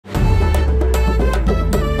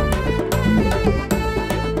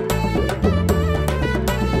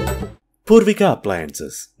Poorvika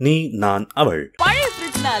appliances Nee Naan Aval. பழைய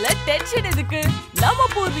ஃப்ரிட்ஜ்னால tension எதுக்கு? நம்ம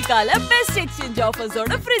பூர்விகால பெஸ்ட் எக்ஸ்சேஞ்ச்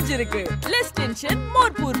ஆஃபர்ஸோட ஃப்ரிட்ஜ் இருக்கு. Less tension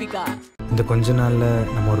more Poorvika. இந்த கொஞ்ச நாள்ல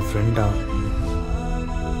நம்ம ஒரு ஃப்ரெண்டா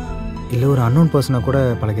இல்ல ஒரு அன்னோன் பர்சனா கூட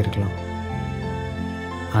பழகிருக்கலாம்.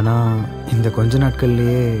 ஆனா இந்த கொஞ்ச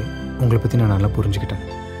நாட்கள்லயே உங்களை பத்தி நான் நல்லா புரிஞ்சுக்கிட்டேன்.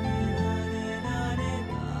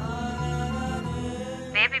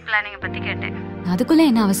 பேபி பிளானிங் பத்தி கேட்டேன்.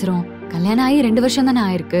 அதுக்குள்ள என்ன அவசரம்? கல்யாணம் ஆகி 2 வருஷம் தானே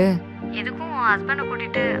ஆயிருக்கு. எதுக்கும் ஹஸ்பண்ட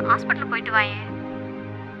கூட்டிட்டு ஹாஸ்பிடல் போயிட்டு வாயே.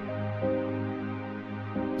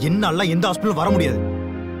 என்னால எந்த ஹாஸ்பிடல் வர முடியாது.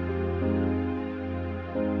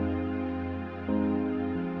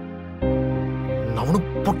 நான்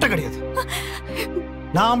ஒன்னும் பொட்ட கிடையாது.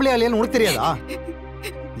 நான் ஆம்பளை ஆளியான்னு உனக்கு தெரியாதா?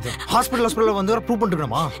 இது ஹாஸ்பிடல் வந்து வர ப்ரூவ்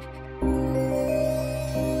பண்ணிக்கணுமா?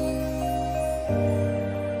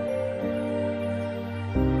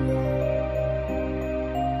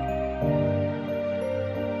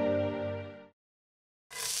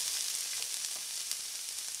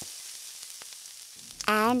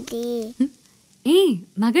 ஆண்டி ஏய்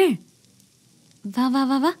மகள், வா வா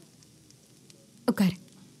வா வா உட்காரு.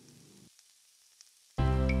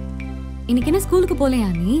 இன்னைக்கு என்ன ஸ்கூலுக்கு போலையா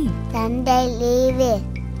நீ? Sunday leave.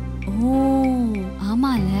 ஓ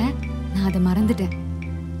ஆமால, நான் அதை மறந்துட்டேன்.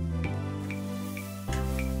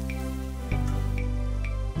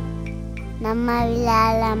 நம்ம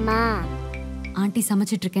விளையாடலாமா? ஆண்டி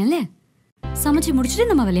சமைச்சிட்டு இருக்கேன்ல, சமைச்சு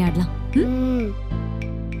முடிச்சுட்டு நம்ம விளையாடலாம்.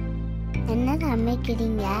 என்ன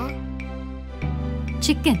சமைக்கிறீங்க?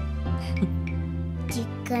 சிக்கன்.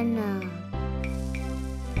 சிக்கனா?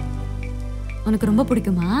 உனக்கு ரொம்ப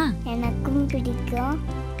பிடிக்குமா? எனக்கும் பிடிக்கும்,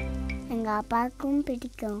 எங்க அப்பாவுக்கும்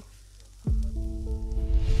பிடிக்கும்.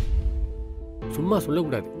 சும்மா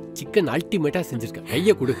சொல்லக்கூடாது. சிக்கன் அல்டிமேட்டா செஞ்சிருக்க.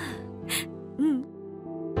 கைய கொடு.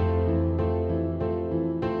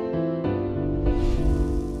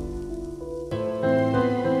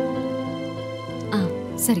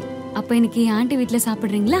 சரி, அப்ப இன்னைக்கு ஆண்டி வீட்ல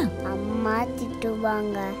சாப்பிடுறீங்களா? அம்மா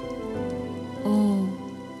திட்டுவாங்க. ஓ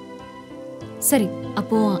சரி,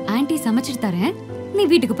 அப்போ ஆண்டி சமைச்சிட்டு தரேன், நீ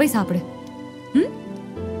வீட்டுக்கு போய் சாப்பிடு.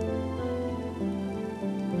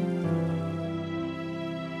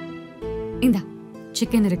 இந்தா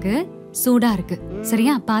சிக்கன் இருக்கு, சூடா இருக்கு.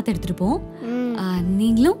 சரியா? பார்த்து எடுத்துட்டு போ.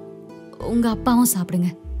 நீங்களும் உங்க அப்பாவும்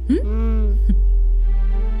சாப்பிடுங்க.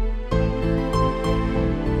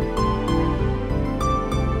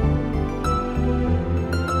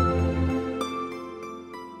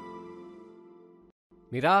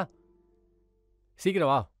 மீரா, சீக்கிரம்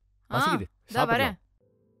வா. பசிக்குது. சாப்பிடுறேன்.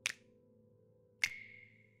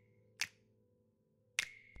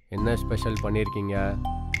 என்ன ஸ்பெஷல் பண்ணிருக்கீங்க?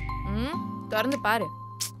 திறந்து பாரு.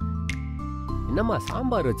 என்னம்மா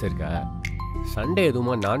சாம்பார் வச்சிருக்க? Sunday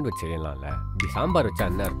எதுவுமா non veg செய்யலாம்ல. இப்படி சாம்பார் வச்சா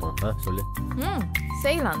என்ன அர்த்தம்? சொல்லு.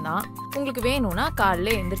 செய்யலாம் தான். உங்களுக்கு வேணும்னா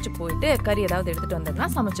காலையில எந்திரிச்சு போயிட்டு கறி ஏதாவது எடுத்துட்டு வந்தா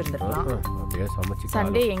சமைச்சிருந்துடலாம்.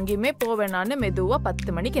 சண்டே எங்கேயுமே போவேனான்னு மெதுவா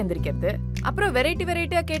 10 மணிக்கு எந்திரிக்கிறது. அப்புறம்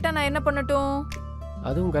வெரைட்டியா கேட்டா நான் என்ன பண்ணட்டும்?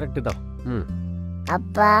 அதுவும் கரெக்ட் தான்.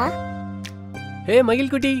 அப்பா. ஹே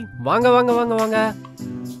மகிழ் குட்டி, வாங்க வாங்க வாங்க வாங்க.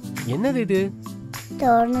 என்னது இது?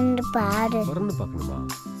 திறந்து பாரு. திறந்து பார்க்கணுமா?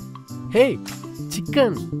 ஹே,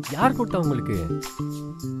 சிக்கன் யார் கொடுத்தா உங்களுக்கு?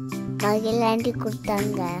 மகிழாண்டி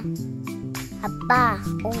கொடுத்தாங்க. அப்பா,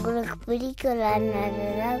 உங்களுக்கு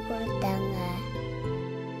பிடிக்கலன்னா கொடுத்தாங்க.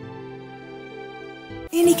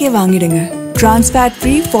 இன்னைக்கே வாங்கிடுங்க. Trans fat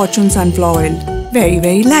free Fortune sunflower oil. Very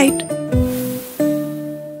very light.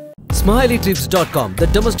 SmileyTrips.com, the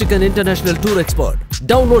domestic and international tour expert.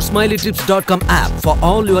 Download SmileyTrips.com app for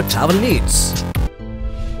all your travel needs.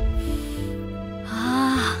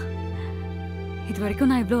 இது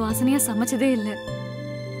வரைக்கும் நான் இவ்வளவு வாசனையா சமைச்சதே இல்லை.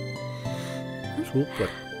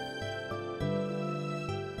 சூப்பர்.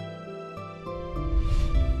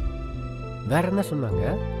 வேற என்ன சொன்னாங்க?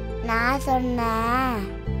 நான் சொன்னேன்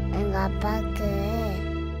எங்க அப்பாவுக்கு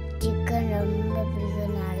சிக்கன் ரொம்ப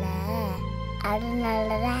பிடிக்கும்னால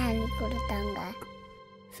அதனாலதான் அன்னி கொடுத்தாங்க.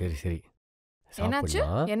 சரி சரி. என்னாச்சு?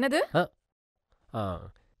 என்னது?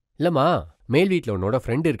 இல்லம்மா, மேல் வீட்டில் உன்னோட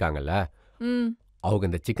ஃப்ரெண்டு இருக்காங்கல்ல, அவங்க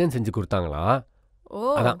இந்த சிக்கன் செஞ்சு கொடுத்தாங்களாம்.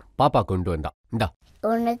 அதான் பாப்பா கொண்டு வந்தா. இந்தா.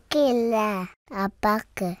 உனக்கு இல்ல,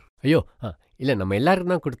 அப்பாக்கு. ஐயோ இல்ல, நம்ம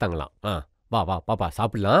எல்லாருக்கும் தான் கொடுத்தாங்களாம். வா வா பாப்பா,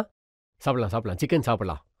 சாப்பிடலாம் சாப்பிடலாம் சாப்பிடலாம். சிக்கன்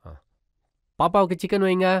சாப்பிடலாம். பாப்பாவுக்கு சிக்கன்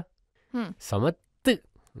வைங்க. சமத்து.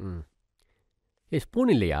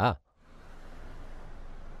 ஸ்பூன் இல்லையா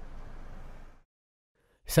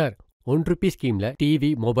sir? 1 ரூபீ ஸ்கீம்ல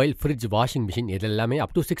TV, mobile, fridge, washing machine இது எல்லாமே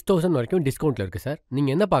அப் டு 6000 வரைக்கும் டிஸ்கவுண்ட்ல இருக்கு சார்.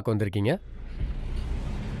 நீங்க என்ன பார்க்க வந்திருக்கீங்க?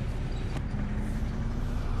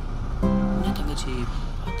 தங்கச்சி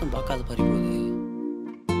பார்த்தும் பார்க்காத பறி போகுது.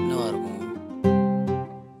 என்னவா இருக்கும்?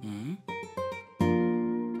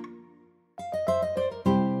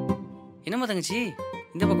 தங்கச்சி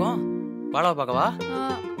இந்த பக்கம் பாலாவை பார்க்கவா?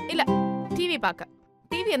 இல்ல டிவி பார்க்க.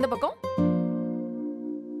 டிவி எந்த பக்கம்?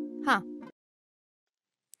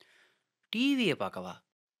 டிவியை பார்க்கவா?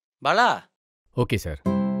 Bala. Okay sir.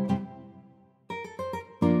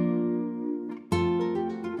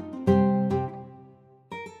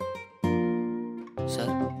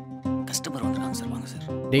 Sir customer வந்திருக்காங்க சார். வாங்க சார்.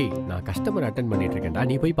 டேய் நான் கஸ்டமர் அட்டென்ட் பண்ணிட்டு இருக்கேன்டா,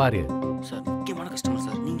 நீ போய் பாரு. சார் முக்கியமான கஸ்டமர்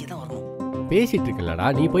சார், நீங்க தான் வரணும். பேசிட்டு இருக்கலடா,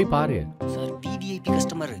 நீ போய் பாரு. Sir VVIP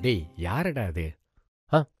customer. டேய் யாரடா அது?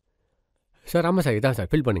 சார் ஆமாம் சார், இதான் சார்,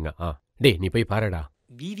 ஃபில் பண்ணுங்க. டேய் நீ போய் பாருடா.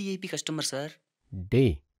 VVIP customer sir.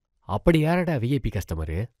 டேய் அப்படி யாரடா விஐபி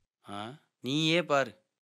கஸ்டமரு? நீயே பாரு.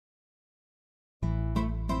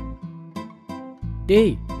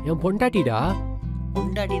 டேய் என் பொண்டாட்டிடா.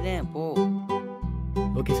 பொண்டாட்டி தான் போ.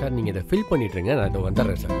 ஓகே சார், நீங்க இதை ஃபில் பண்ணிட்டுருங்க, நான் இதை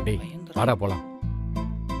வந்துடுறேன் சார். டேய் வாடா போலாம்.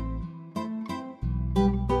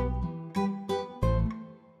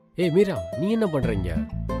 ஏய் மீரா, நீ என்ன பண்றீங்க?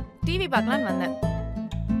 டிவி பார்க்கலான்னு வந்தேன்.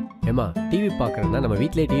 ஏமா டிவி பார்க்கறேன்னா நம்ம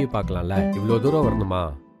வீட்லயே டிவி பார்க்கலாம்ல, இவ்வளோ தூரம் வரணுமா?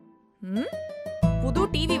 புது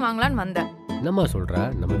டிவி வாங்கலான்னு வந்தேன். என்னம்மா சொல்ற?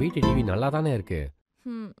 நம்ம வீட்டு டிவி நல்லா தானே இருக்கு.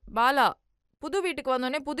 பாலா, புது வீட்டுக்கு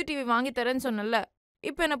வந்தோடனே புது டிவி வாங்கி தரேன்னு சொன்னல,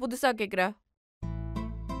 இப்போ என்ன புதுசா கேக்குற?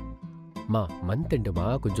 மா மந்த் எண்டுமா,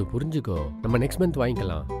 கொஞ்சம் புரிஞ்சுக்கோ. நம்ம நெக்ஸ்ட் மந்த்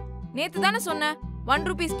வாங்கிக்கலாம். நேத்து தானே சொன்னேன் 1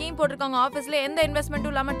 ரூபி ஸ்கீம் போட்டிருக்காங்க ஆபீஸ்ல, எந்த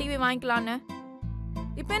இன்வெஸ்ட்மெண்ட்டும் இல்லாம டிவி வாங்கிக்கலான்னு.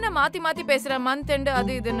 இப்போ என்ன மாத்தி மாத்தி பேசுற? மந்த் எண்டு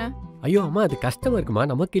அது இதுன்னு. ஐயோ அம்மா, அது கஸ்டமருக்குமா,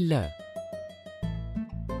 நமக்கு இல்ல.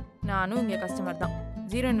 நானும் இங்க கஸ்டமர் தான்.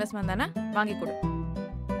 0 இன்வெஸ்ட்மெண்ட் தானே, வாங்கி கொடு.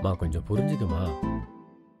 மா கொஞ்சம் புரிஞ்சுக்குமா.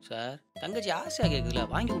 சார் தங்கச்சி ஆசையா கேக்குதுல,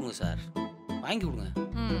 வாங்கி கொடுங்க சார். வாங்கி கொடுங்க.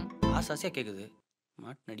 ஆசையா கேக்குது.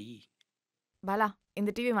 மாட்னடி. பாலா இந்த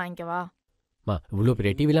டிவி வாங்கிக்கவா? மா இவ்வளோ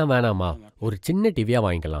பெரிய டிவிலாம் வேணாமா, ஒரு சின்ன டிவியா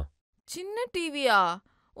வாங்கிக்கலாம். சின்ன டிவியா?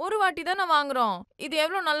 ஒரு வாட்டி தானே வாங்குறோம். இது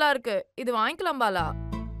எவ்வளவு நல்லா இருக்கு, இது வாங்கிக்கலாம் பாலா.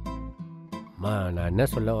 அம்மா நான் என்ன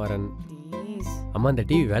சொல்ல வரேன், அம்மா இந்த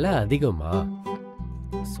டிவி விலை அதிகமா.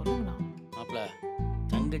 சொல்லுங்களா மாப்ள?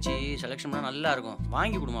 தங்கச்சி செலக்ஷன் பண்ணா நல்லா இருக்கும்,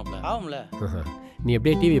 வாங்கி கொடு மாப்ள. ஆகும்ல. நீ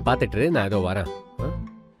எப்படியே டிவி பார்த்துட்டு, நான் ஏதோ வரேன்.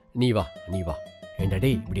 நீ வா நீ வா. ஏண்டா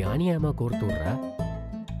டேய் இப்படி அநியாயமா கோர்த்து விடுற?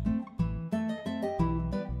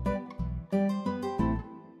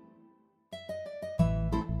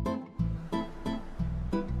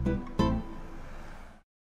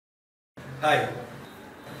 Hi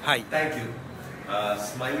hi, thank you.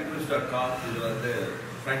 SmileTrips.com இது வந்து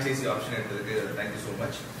ஃப்ரான்ச்சைசி ஆப்ஷன் எடுத்ததுக்கு தேங்க்யூ ஸோ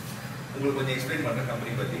மச். உங்களுக்கு கொஞ்சம் எக்ஸ்பிளைன் பண்ணுற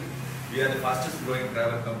கம்பெனி பற்றி. We are the fastest growing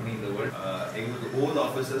travel company in the world. எங்களுக்கு old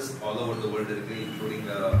offices all over the world இருக்கு, including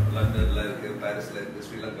லண்டன்ல இருக்கு, பாரிஸ்ல இருக்கு,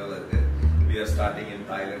 ஸ்ரீலங்கால இருக்கு. We are starting in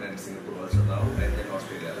Thailand and Singapore also now, and then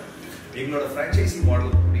Australia. எங்களோட ஃப்ரான்ச்சைசி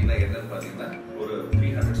மாடல் அப்படின்னா என்னன்னு பார்த்தீங்கன்னா, ஒரு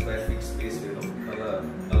 300 ஸ்கொயர் ஃபீட் ஸ்பேஸ் வேணும்,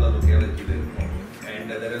 நல்ல லொக்கேலிட்டியில் இருக்கும். And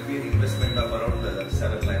there will be an investment of around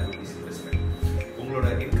 7 lakh rupees investment. உங்களோட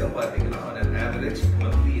இன்கம் பார்த்தீங்கன்னா on an average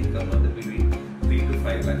monthly income வந்து between 3 to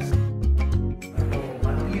 5 lakhs.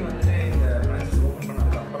 மந்த்லி வந்து இந்த பிரான்ச்சஸ் ஓபன்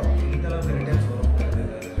பண்ணதுக்கு அப்புறம் இந்த அளவுக்கு ரிட்டர்ன்ஸ் வரும்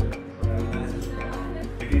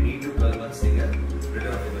between 8 to 12 months நீங்க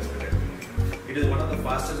return of investment எடுப்பீங்க. It is one of the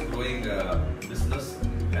fastest growing business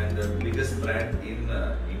and the biggest brand in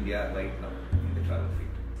India right now in the travel field.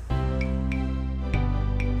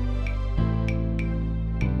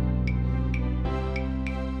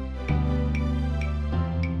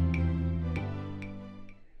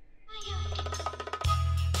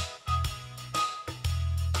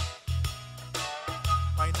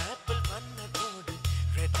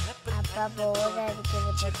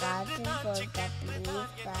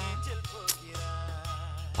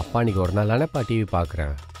 அப்பா இன்னைக்கு ஒரு நாள் தானேப்பா டிவி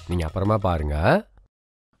பார்க்குறேன், நீங்கள் அப்புறமா பாருங்க.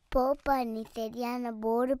 போப்பா, நீ சரியான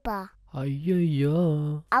போடுப்பா. ஐயோ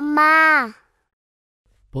அம்மா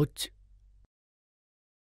போச்சு.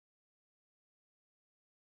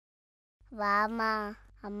 வாமா.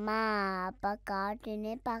 அம்மா அப்பா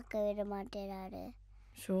கார்ட்டூனே பார்க்க விட மாட்டேறாரு.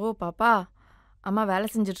 ஷோ பாப்பா, அம்மா வேலை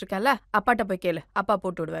செஞ்சுட்டு இருக்கல, அப்பாட்ட போய் கேளு, அப்பா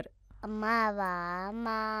போட்டு விடுவாரு. அம்மா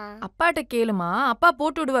வாமா. அப்பாட்ட கேளுமா, அப்பா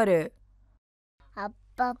போட்டு விடுவாரு.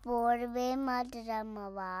 அப்பா போடவே மாட்டேறாமா.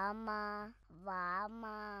 வாமா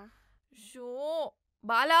வாமா. ஷோ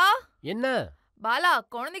பாலா. என்ன பாலா,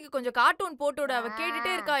 குழந்தைக்கு கொஞ்சம் கார்ட்டூன் போட்டு விட, அவ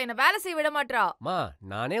கேட்டுட்டே இருக்கா, என்ன வேலை செய்ய விட மாட்டா. மா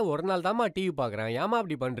நானே ஒரு நாள் தாம்மா டிவி பார்க்குறேன், ஏமா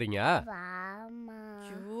அப்படி பண்றீங்க?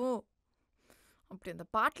 ஐயோ, அப்படி அந்த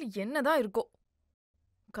பாட்டுல என்னதான் இருக்கோ,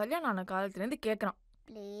 கல்யாணம் ஆன காலத்துல இருந்து கேக்குறான்.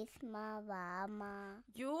 ப்ளீஸ்மா வாமா.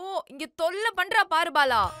 ஐயோ இங்க தொல்லை பண்றா பாரு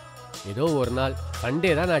பாலா. ஏதோ ஒரு நாள்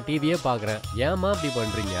சண்டே தான் நான் டிவியே பார்க்குறேன், ஏமா அப்படி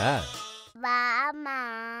பண்றீங்க? வாமா.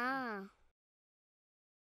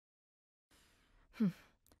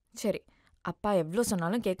 சரி, அப்பா எவ்வளவு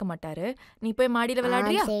சொன்னாலும் கேட்க மாட்டாரு, நீ போய் மாடியில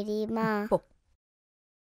விளையாடுறியா? சரிமா. போ.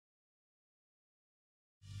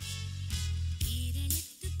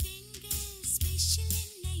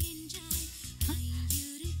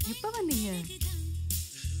 நீங்க?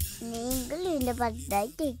 நீங்களும் இந்த பாட்டு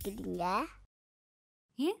தான் கேட்குறீங்க.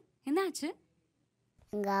 ஏன் என்னாச்சு?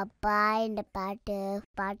 எங்கள் அப்பா இந்த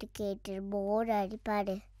பாட்டு கேட்டு போர்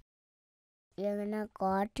அடிப்பாடு. எங்கன்னா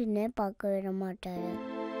காட்டுன்னே பார்க்க விட மாட்டாரு.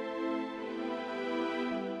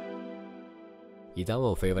 இதான்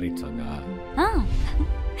உன் ஃபேவரட் சாங்கா?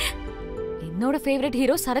 என்னோட ஃபேவரட்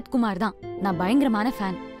ஹீரோ சரத்குமார் தான். நான் பயங்கரமான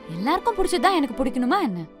ஃபேன். எல்லாருக்கும் பிடிச்சதுதான் எனக்கு பிடிக்கணுமா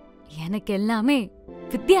என்ன? எனக்கு எல்லாமே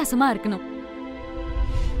வித்தியாசமா இருக்கணும்.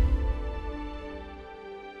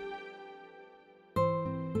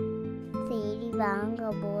 சரி வாங்க,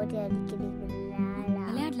 போர் அடிக்குது,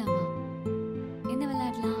 விளையாடலாமா? என்ன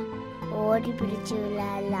விளையாடலாம்? ஓடி பிடிச்சு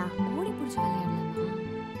விளையாடலாம். ஓடி பிடிச்சு விளையாடலாமா?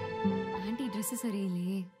 ஆண்டி ட்ரெஸ்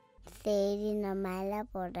சரியில்லையே. சரி நான் மேலே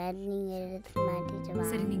போடுறேன், நீங்க எடுத்து மாட்டிட்டு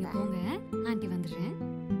வாங்க. சரி நீங்க போங்க, ஆண்டி வந்துடுறேன்.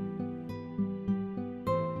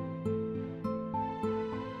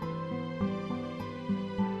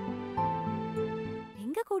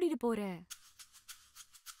 எங்க கூட்டிட்டு போற?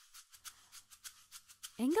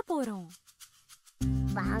 எங்க போறோம்?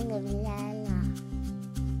 வாங்க விளையாடலாம்.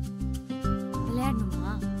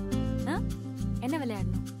 விளையாடணுமா? என்ன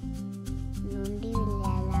விளையாடணும்? நொண்டி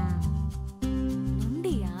விளையாடலாம்.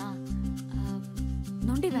 நொண்டியா?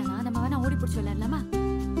 நொண்டி வேணாம், நம்ம வேணா ஓடி பிடிச்சு விளையாடலாமா?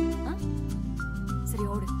 சரி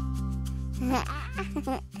ஓடு.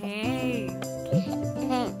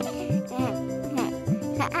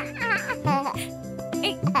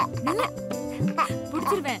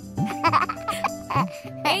 புடிச்சிருவேன்.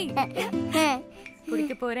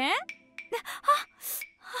 குடிக்க போறேன்.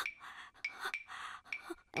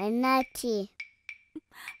 என்னாச்சு?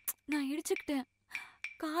 நான் இடிச்சுக்கிட்டேன்.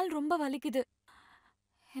 கால் ரொம்ப வலிக்குது.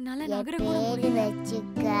 என்னால நகர கூட முடியல.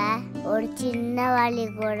 வச்சுக்க, ஒரு சின்ன வலி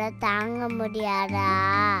கூட தாங்க முடியாதா?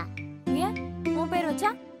 ஏன் உன் பேர்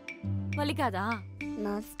வச்சா வலிக்காதா?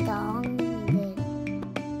 நான் ஸ்ட்ராங்.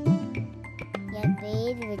 என்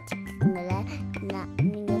பேர் வச்சுக்கோங்கள.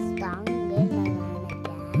 நீங்க ஸ்ட்ராங்.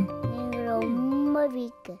 நீங்க ரொம்ப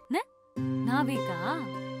வீக். நான் வீக்கா?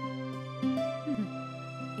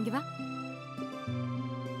 இங்க வா.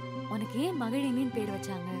 உனக்கு ஏன் மகிழினின்னு பேர்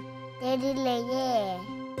வச்சாங்க? தெரியலையே.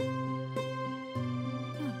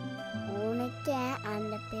 உனக்கு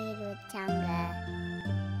அந்த பேர் வச்சாங்க?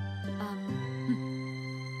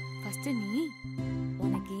 ஃபர்ஸ்ட் நீ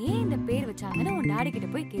உனக்கு ஏன் இந்த பேர் வச்சாங்கன்னு உன் டாடி கிட்ட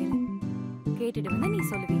போய் கேளு. கேட்டுட்டு வந்து நீ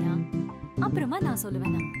சொல்லுவியா? அப்புறமா நான்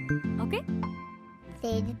சொல்லுவேன். ஓகே?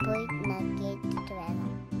 சரி போய் நான் கேட்டுட்டு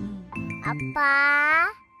வரேன். அப்பா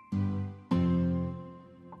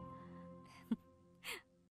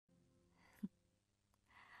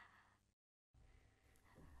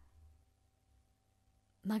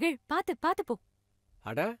மகள் பாத்து பாத்து போ.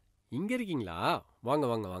 அட இங்க இருக்கீங்களா? வாங்க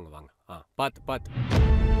வாங்க வாங்க வாங்க. பாத்து பாத்து.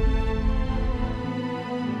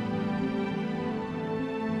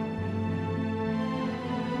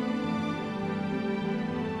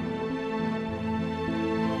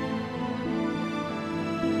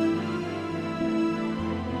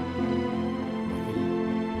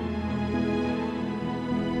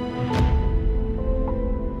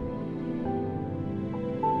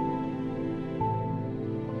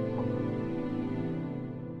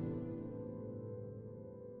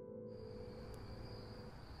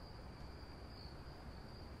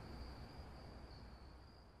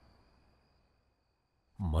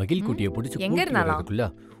 மகிழ் குட்டியை பிடிச்சி எங்க இருந்தாலுக்குள்ள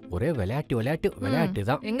ஒரே விளையாட்டு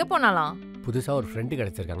தான். எங்க போனாலாம்? புதுசா ஒரு ஃப்ரெண்டு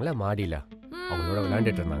கிடைச்சிருக்காங்களா மாடியில, அவங்களோட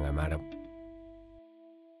விளையாண்டுட்டு இருந்தாங்க மேடம்.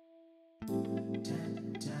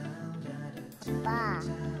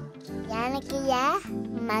 எனக்கு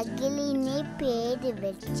மகிழினி பேரு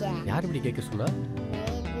வச்ச. யார் இப்படி கேட்க சொன்னா?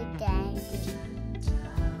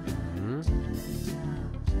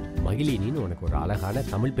 மகிழினின்னு உனக்கு ஒரு அழகான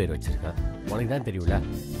தமிழ் பேர் வச்சிருக்கேன். உனக்கு தான் தெரியும்ல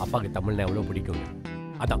அப்பாவுக்கு தமிழ்னா எவ்வளவு பிடிக்கும்.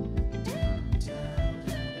 அதான்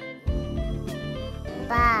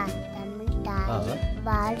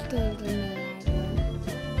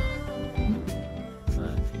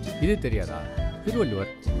இது தெரியாதா?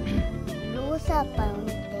 திருவள்ளுவர்.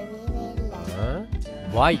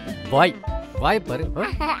 வாய் வாய் வாய் பாரு.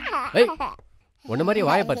 உன்ன மாதிரி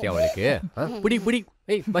வாயை பார்த்தியா அவளுக்கு? புடி புடி.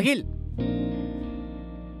 ஏய் மகிழ்,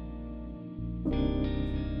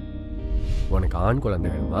 உனக்கு ஆண் குழந்தை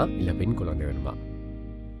வேணுமா இல்ல பெண் குழந்தை வேணுமா?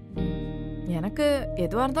 எனக்கு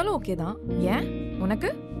எதுவா இருந்தாலும் ஓகே தான். ஏன் உனக்கு?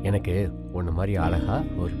 எனக்கு உன்ன மாதிரி அழகா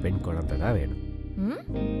ஒரு பெண் குழந்தை தான் வேணும்.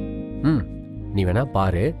 நீ வேணா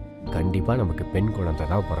பாரு, கண்டிப்பா நமக்கு பெண் குழந்தை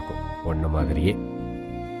தான் பிறக்கும் உன்ன மாதிரியே.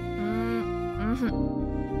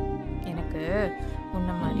 எனக்கு உன்ன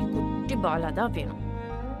மாதிரி குட்டி பாலா தான் வேணும்.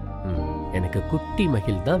 எனக்கு குட்டி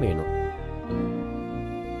மகிழ் தான் வேணும்.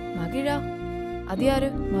 மகிழா? அது யாரு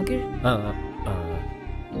மகிழ்?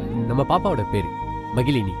 நம்ம பாப்பாவோட பேர்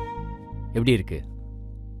மகிழினி. எப்படி இருக்கு?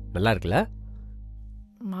 நல்லா இருக்குல்ல?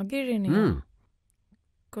 மகிழினி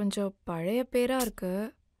கொஞ்சம் பழைய பேரா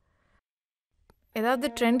இருக்கு.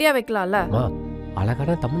 ஏதாவது ட்ரெண்டியா வைக்கலாம்ல?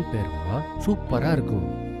 அழகான தமிழ் பேருமா, சூப்பரா இருக்கும்.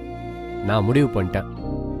 நான் முடிவு பண்ணிட்டேன்,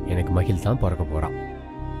 எனக்கு மகிழ் தான் பிறக்க போறான்.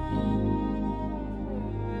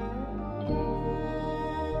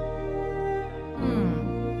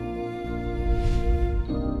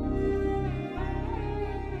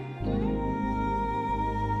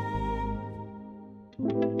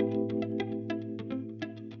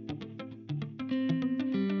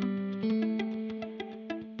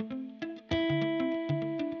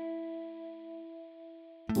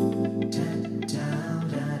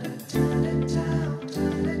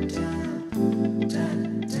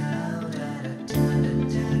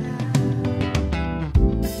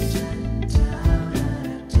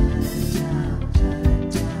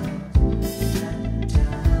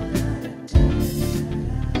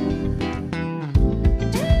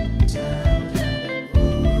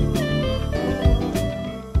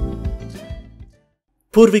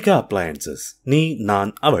 பூர்விகா அப்ளையன்சஸ், நீ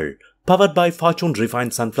நான் அவள், powered by Fortune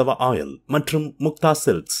Refined Sunflower Oil மற்றும் Mukta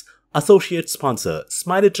silks. Associate sponsor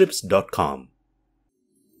smiletrips.com.